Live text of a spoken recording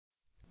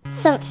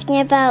Something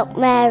about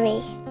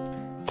Mary.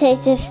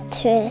 Totus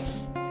Tuus.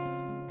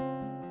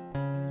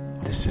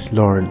 This is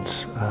Lawrence,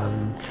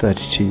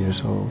 32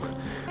 years old,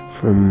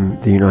 from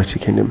the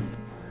United Kingdom.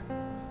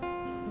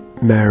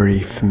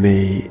 Mary for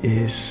me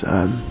is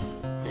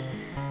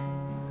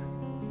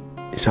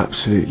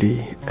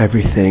absolutely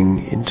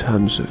everything in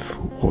terms of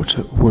what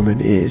a woman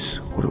is,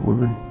 what a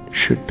woman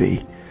should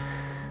be,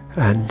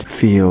 and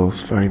feels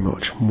very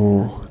much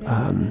more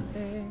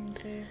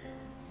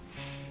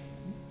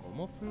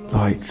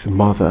like the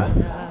mother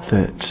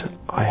that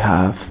I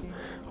have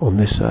on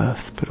this earth,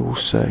 but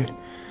also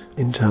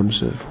in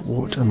terms of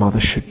what a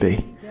mother should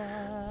be.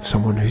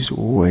 Someone who's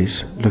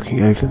always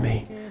looking over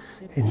me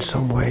in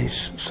some ways,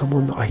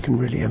 someone that I can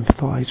really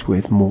empathise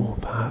with more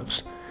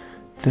perhaps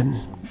than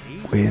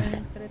with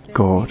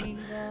God,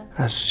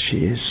 as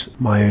she is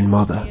my own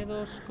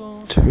mother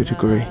to a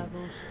degree,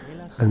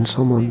 and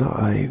someone that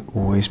I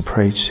always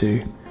pray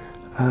to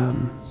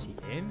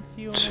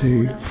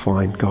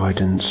find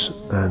guidance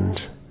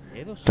and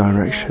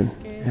direction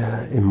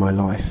in my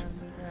life.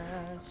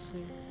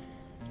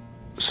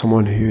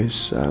 Someone who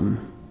is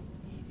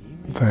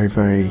very,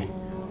 very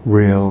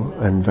real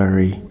and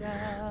very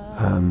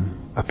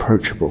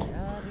approachable,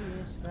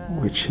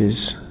 which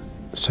is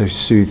so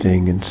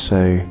soothing and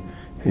so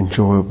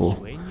enjoyable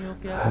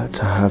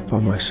to have by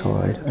my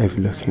side,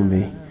 overlooking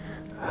me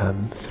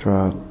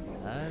throughout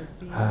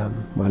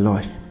my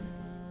life.